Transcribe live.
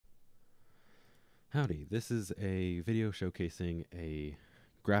Howdy, this is a video showcasing a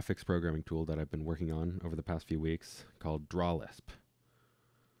graphics programming tool that I've been working on over the past few weeks called DrawLisp.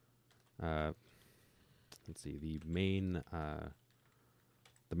 Uh, let's see, the main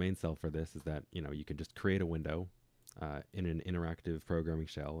cell for this is that, you can just create a window in an interactive programming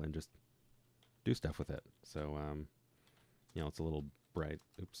shell and just do stuff with it. So, it's a little bright.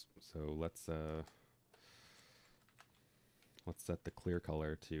 Oops. So let's set the clear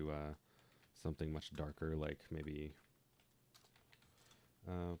color to something much darker, like maybe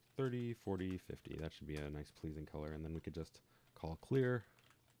 30, 40, 50. That should be a nice pleasing color. And then we could just call clear.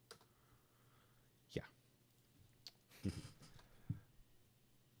 Yeah.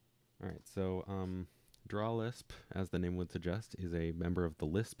 All right, so DrawLisp, as the name would suggest, is a member of the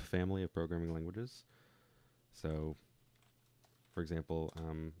Lisp family of programming languages. So, for example,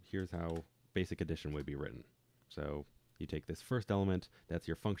 here's how basic addition would be written. So you take this first element, that's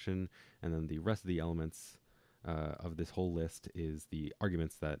your function, and then the rest of the elements of this whole list is the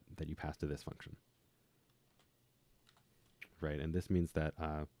arguments that you pass to this function. Right, and this means that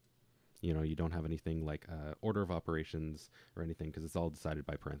you don't have anything like order of operations or anything, because it's all decided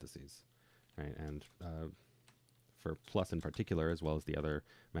by parentheses, right? And for plus in particular, as well as the other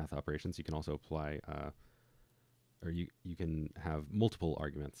math operations, you can also apply, or you can have multiple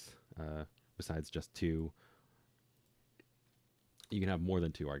arguments besides just two. You can have more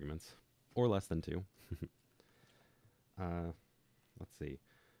than two arguments, or less than two. Let's see.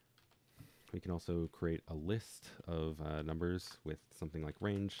 We can also create a list of numbers with something like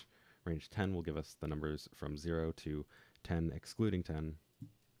range. Range 10 will give us the numbers from 0 to 10, excluding 10.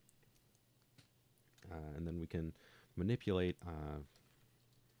 And then we can manipulate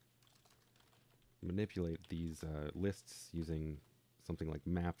these lists using something like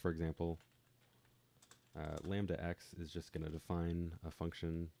map, for example. Lambda x is just going to define a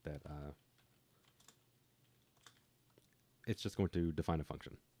function that it's just going to define a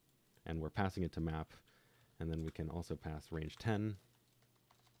function, and we're passing it to map, and then we can also pass range 10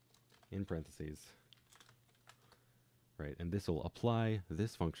 in parentheses, right? And this will apply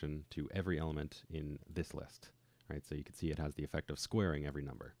this function to every element in this list, right? So you can see it has the effect of squaring every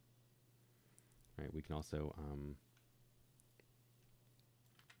number, right? We can also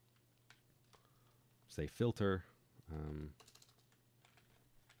say filter.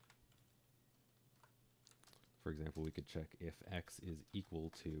 For example, we could check if x is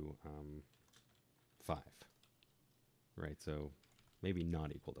equal to 5, right? So maybe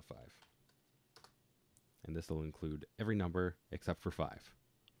not equal to 5. And this will include every number except for 5.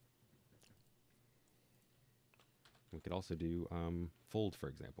 We could also do fold, for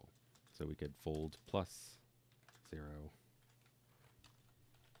example. So we could fold plus 0,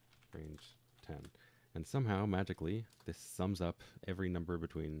 range 10. And somehow, magically, this sums up every number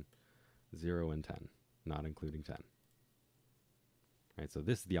between 0 and 10, not including 10. Right, so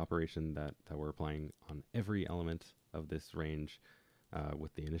this is the operation that we're applying on every element of this range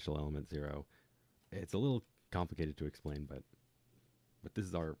with the initial element 0. It's a little complicated to explain, but this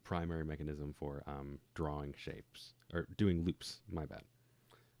is our primary mechanism for drawing shapes, or doing loops, my bad.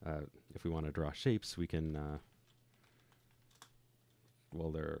 If we want to draw shapes, we can,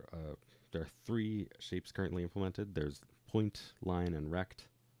 well, there are 3 shapes currently implemented. There's point, line, and rect.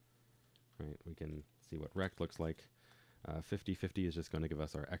 Right, we can see what rect looks like. 50, 50 is just going to give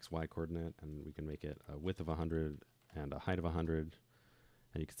us our xy coordinate, and we can make it a width of 100 and a height of 100.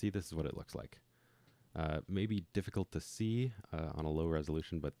 And you can see this is what it looks like. Maybe difficult to see on a low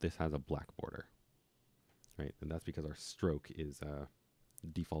resolution, but this has a black border, right? And that's because our stroke is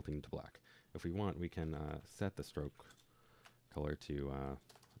defaulting to black. If we want, we can set the stroke color to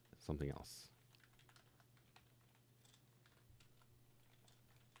something else.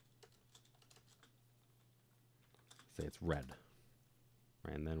 Say it's red,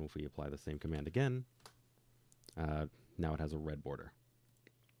 right? And then if we apply the same command again, now it has a red border.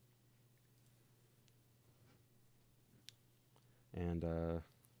 And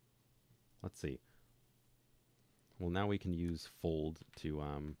let's see. Well, now we can use fold to,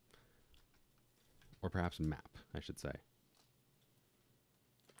 or perhaps map, I should say.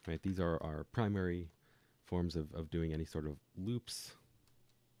 Right, these are our primary forms of doing any sort of loops.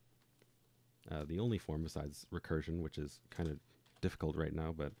 The only form besides recursion, which is kind of difficult right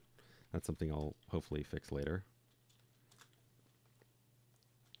now, but that's something I'll hopefully fix later.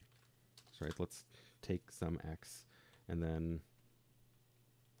 So, right, let's take some x, and then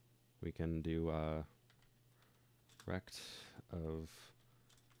we can do rect of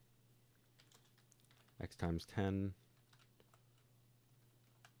x times 10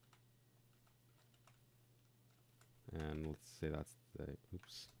 and let's say that's the,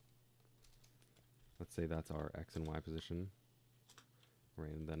 oops, let's say that's our X and Y position,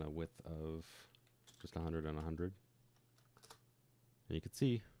 right? And then a width of just 100 and 100. And you can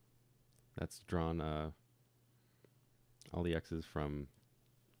see that's drawn all the X's from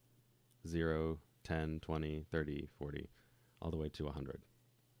 0, 10, 20, 30, 40, all the way to 100.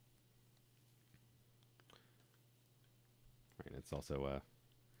 Right, it's also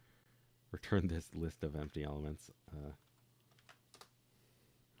return this list of empty elements.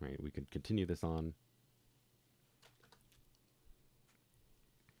 Right, we could continue this on.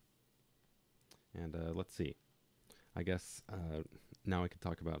 And let's see. I guess now I could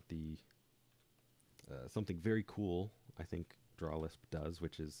talk about the something very cool I think DrawLisp does,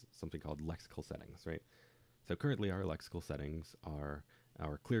 which is something called lexical settings, right? So currently our lexical settings are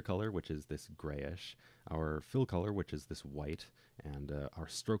our clear color, which is this grayish, our fill color, which is this white, and our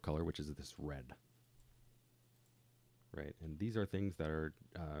stroke color, which is this red. Right, and these are things that are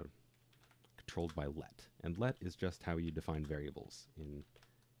controlled by let, and let is just how you define variables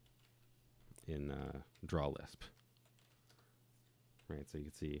in DrawLisp. Right, so you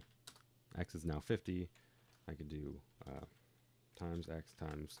can see X is now 50. I could do times X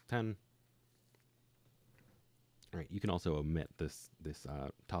times 10. Right, you can also omit this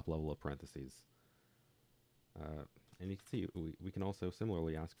top level of parentheses. And you can see we can also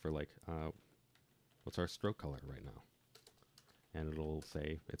similarly ask for like, what's our stroke color right now? And it'll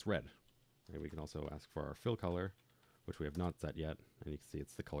say it's red. Right, we can also ask for our fill color, which we have not set yet, and you can see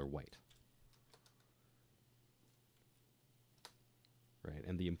it's the color white. Right,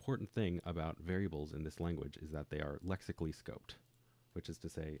 and the important thing about variables in this language is that they are lexically scoped, which is to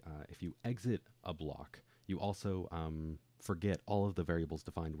say, if you exit a block, you also forget all of the variables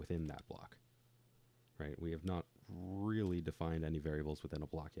defined within that block. Right, we have not really defined any variables within a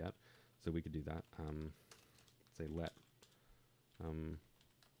block yet, so we could do that. Say let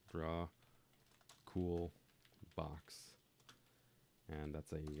draw cool box, and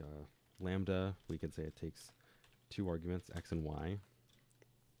that's a lambda. We could say it takes 2 arguments, X and Y.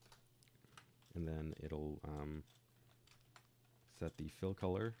 And then it'll set the fill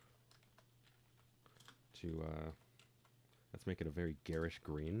color to, let's make it a very garish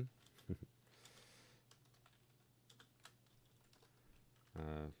green.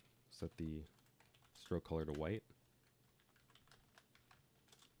 Set the stroke color to white.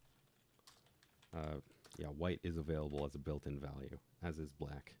 Yeah, white is available as a built-in value, as is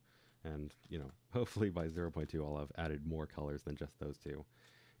black. And, you know, hopefully by 0.2 I'll have added more colors than just those two.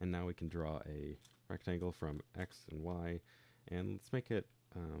 And now we can draw a rectangle from X and Y, and let's make it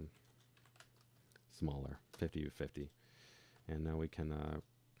smaller, 50 to 50. And now we can,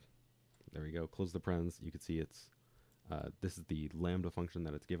 there we go, close the parens. You can see it's, this is the lambda function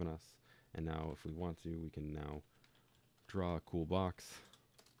that it's given us. And now if we want to, we can now draw a cool box.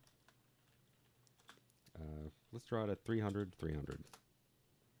 Let's draw it at 300, 300.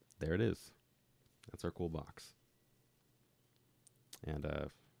 There it is. That's our cool box. And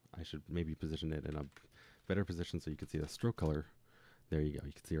I should maybe position it in a better position so you can see the stroke color. There you go.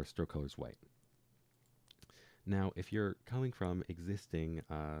 You can see our stroke color is white. Now, if you're coming from existing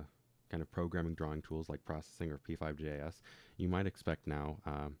kind of programming drawing tools like processing or P5.js, you might expect now,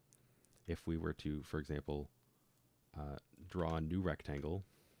 if we were to, for example, draw a new rectangle,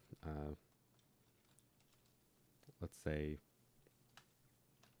 let's say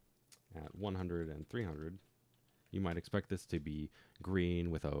at 100 and 300, you might expect this to be green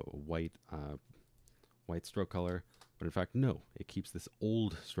with a white white stroke color, but in fact, no. It keeps this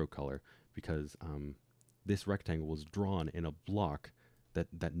old stroke color because this rectangle was drawn in a block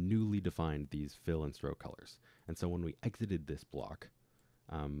that newly defined these fill and stroke colors. And so when we exited this block,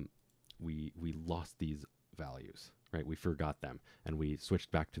 we lost these values, right? We forgot them, and we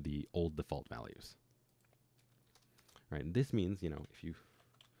switched back to the old default values. Right, and this means, you know,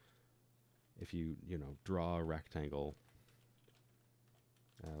 if you draw a rectangle,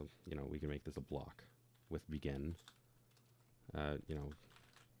 you know, we can make this a block with begin, you know,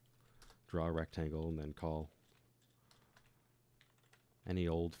 draw a rectangle and then call any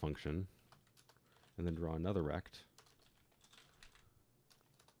old function, and then draw another rect.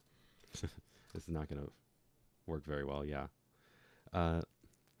 This is not going to work very well, yeah.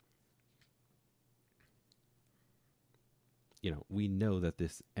 You know, we know that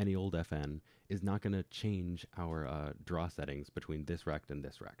this any old fn is not going to change our draw settings between this rect and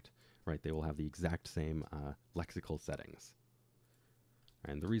this rect, right? They will have the exact same lexical settings.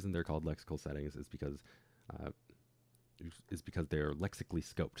 And the reason they're called lexical settings is because they're lexically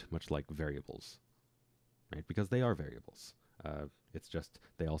scoped, much like variables, right? Because they are variables. It's just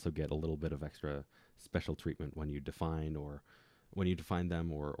they also get a little bit of extra special treatment when you define or when you define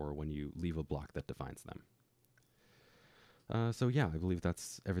them or when you leave a block that defines them. So yeah, I believe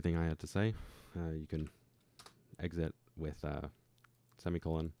that's everything I had to say. You can exit with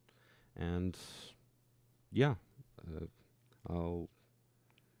semicolon, and yeah, I'll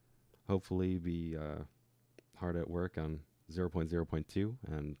hopefully be hard at work on 0.0.2,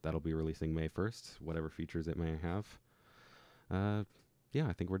 and that'll be releasing May 1st, whatever features it may have. Yeah,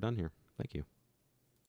 I think we're done here. Thank you.